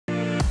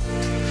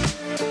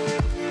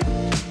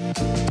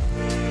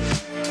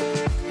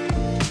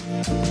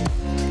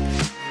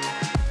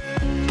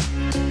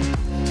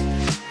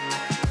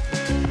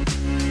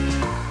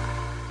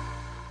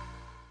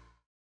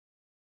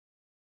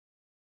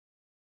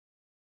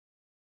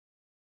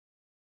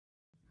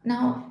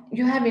Now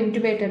you have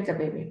intubated the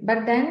baby,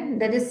 but then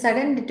there is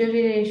sudden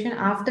deterioration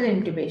after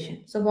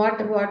intubation. So what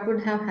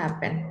would have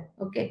happened?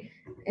 Okay,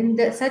 in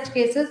such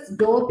cases,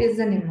 DOPE is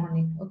the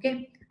mnemonic.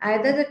 Okay,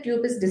 either the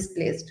tube is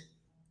displaced,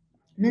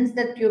 means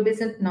the tube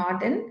is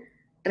not in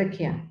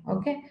trachea.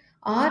 Okay,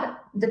 or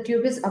the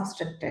tube is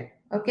obstructed.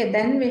 Okay,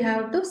 then we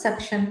have to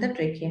suction the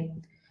trachea.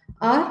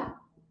 Or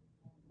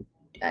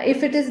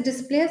if it is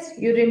displaced,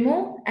 you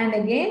remove and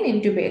again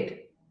intubate.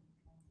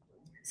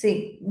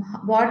 See,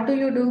 what do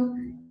you do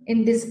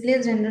in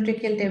displaced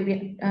endotracheal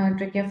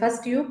trachea?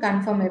 First, you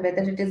confirm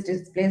whether it is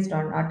displaced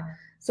or not.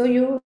 So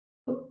you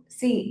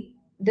see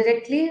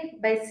directly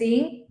by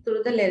seeing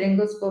through the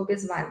laryngoscope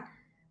is one.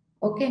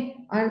 Okay.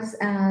 Or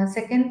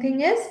second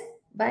thing is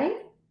by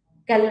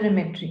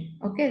calorimetry.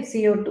 Okay,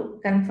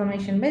 CO2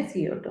 confirmation by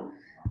CO2.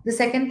 The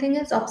second thing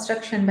is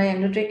obstruction by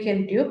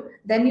endotracheal tube.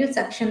 Then you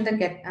suction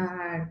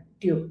the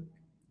tube.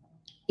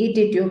 ET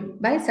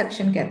tube by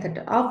suction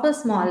catheter of a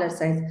smaller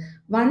size,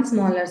 one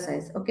smaller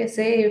size. Okay,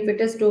 say if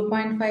it is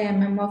 2.5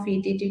 mm of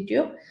ETT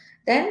tube,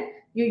 then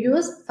you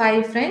use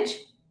 5 French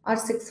or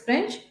 6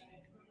 French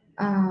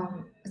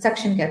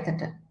suction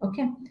catheter.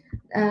 Okay,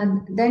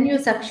 then you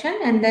suction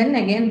and then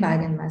again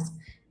bag and mask.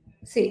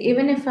 See,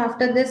 even if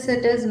after this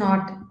it is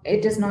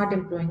not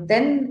improving,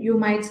 then you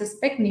might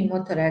suspect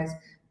pneumothorax.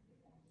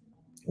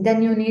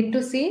 Then you need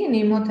to see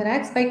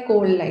pneumothorax by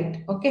cold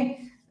light. Okay,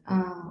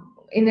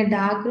 in a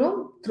dark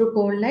room through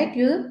cold light,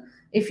 you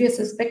if you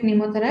suspect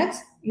pneumothorax,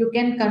 you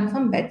can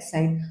confirm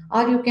bedside,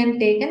 or you can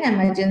take an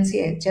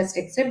emergency chest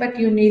X-ray. But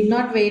you need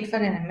not wait for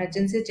an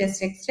emergency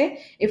chest X-ray.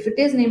 If it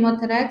is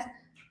pneumothorax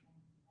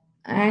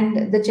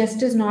and the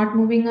chest is not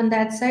moving on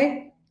that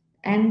side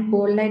and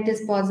cold light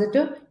is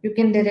positive, you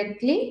can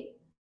directly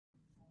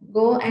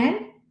go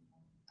and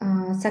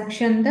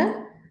suction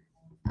the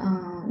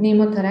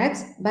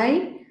pneumothorax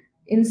by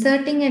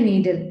inserting a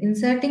needle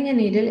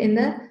in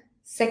the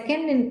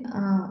second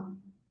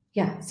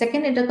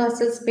second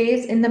intercostal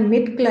space in the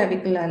mid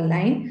clavicular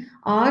line,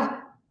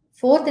 or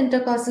fourth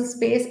intercostal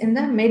space in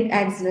the mid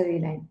axillary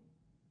line.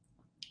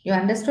 You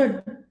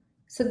understood?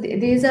 So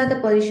these are the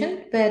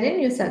position wherein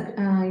you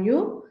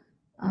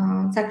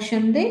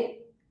suction the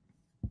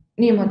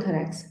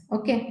pneumothorax.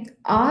 Okay,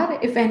 or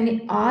if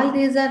any all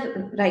these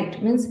are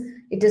right, means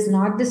it is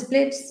not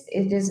displaced,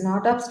 it is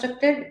not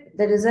obstructed,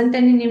 there isn't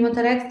any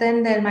pneumothorax,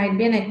 then there might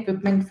be an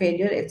equipment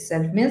failure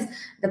itself, means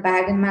the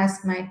bag and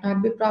mask might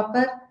not be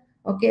proper.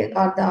 Okay,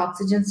 or the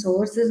oxygen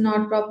source is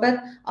not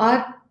proper,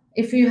 or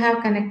if you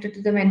have connected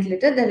to the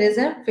ventilator, there is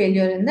a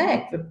failure in the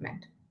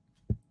equipment.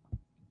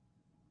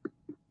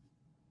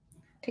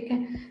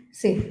 Okay.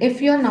 See,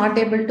 if you are not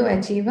able to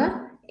achieve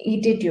a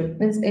ET tube,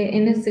 means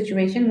in a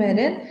situation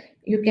wherein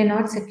you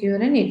cannot secure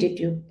an ET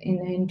tube in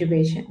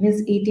intubation,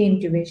 means ET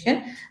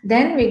intubation,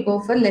 then we go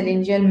for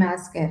laryngeal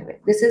mask airway.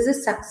 This is a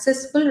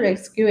successful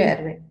rescue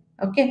airway.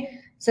 Okay.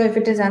 So if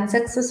it is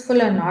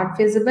unsuccessful or not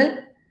feasible,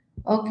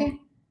 okay,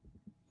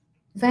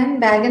 when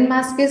bag and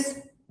mask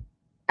is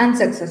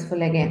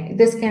unsuccessful again,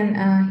 this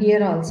can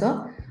here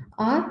also,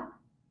 or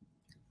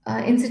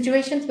in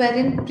situations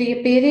wherein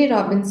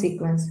peri-Robin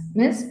sequence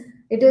means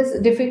it is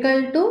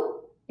difficult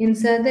to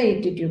insert the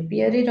ET tube.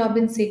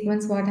 Peri-Robin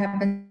sequence, what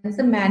happens?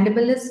 The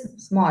mandible is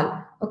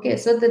small. Okay,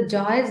 so the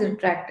jaw is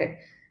retracted,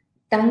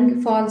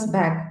 tongue falls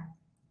back.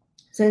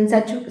 So in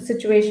such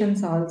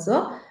situations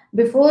also,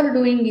 before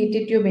doing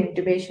ET tube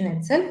intubation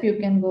itself, you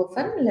can go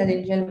for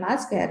laryngeal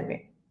mask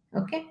airway.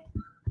 Okay.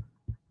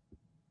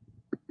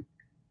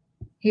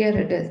 Here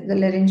it is, the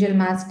laryngeal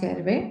mask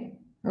airway.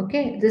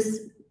 Okay,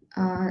 this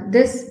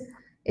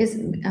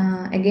is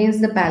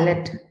against the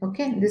palate.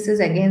 Okay, this is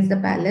against the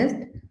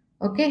palate.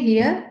 Okay,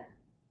 here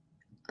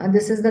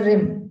this is the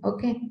rim.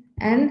 Okay,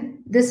 and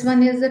this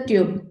one is the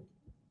tube.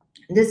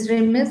 This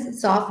rim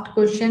is soft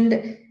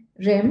cushioned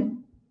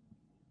rim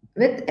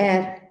with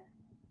air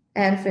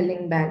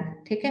filling bag.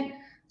 Okay,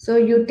 so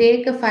you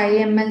take a 5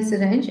 ml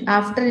syringe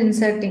after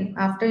inserting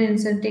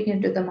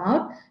into the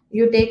mouth.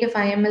 You take a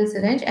 5 ml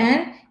syringe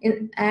and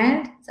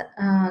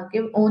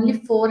give only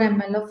 4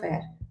 ml of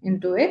air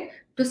into it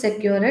to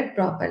secure it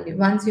properly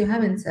once you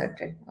have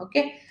inserted.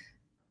 Okay,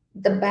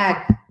 the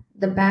back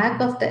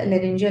of the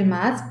laryngeal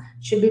mask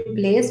should be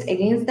placed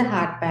against the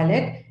hard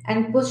palate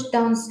and pushed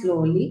down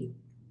slowly,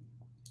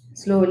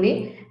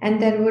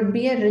 and there would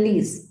be a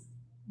release.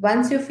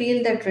 Once you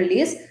feel that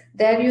release,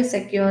 there you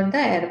secure the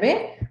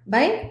airway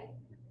by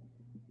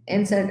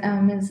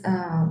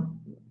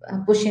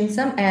pushing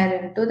some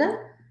air into the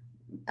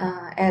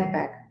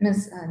airbag,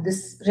 means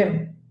this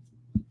rim.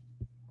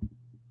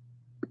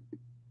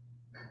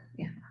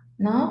 Yeah.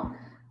 Now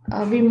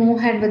we move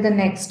ahead with the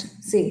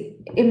next. See,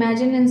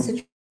 imagine in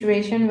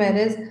situation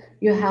whereas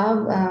you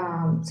have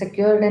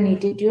secured an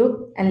ET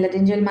tube and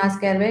laryngeal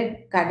mask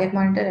airway, cardiac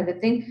monitor,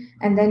 everything,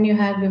 and then you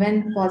have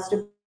given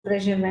positive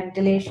pressure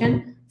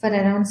ventilation for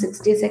around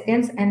 60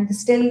 seconds, and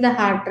still the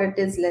heart rate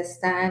is less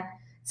than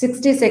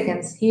 60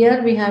 seconds.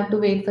 Here we have to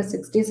wait for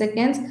 60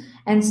 seconds,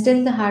 and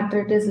still the heart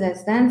rate is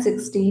less than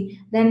 60.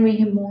 Then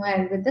we move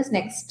ahead with this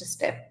next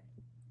step.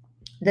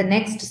 The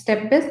next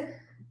step is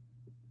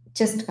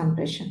chest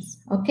compressions.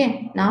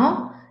 Okay,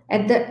 now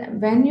at the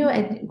when you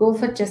go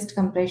for chest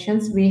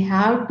compressions, we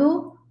have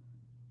to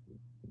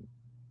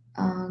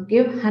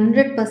give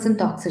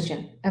 100%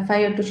 oxygen.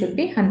 FiO2 should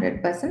be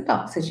 100%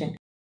 oxygen.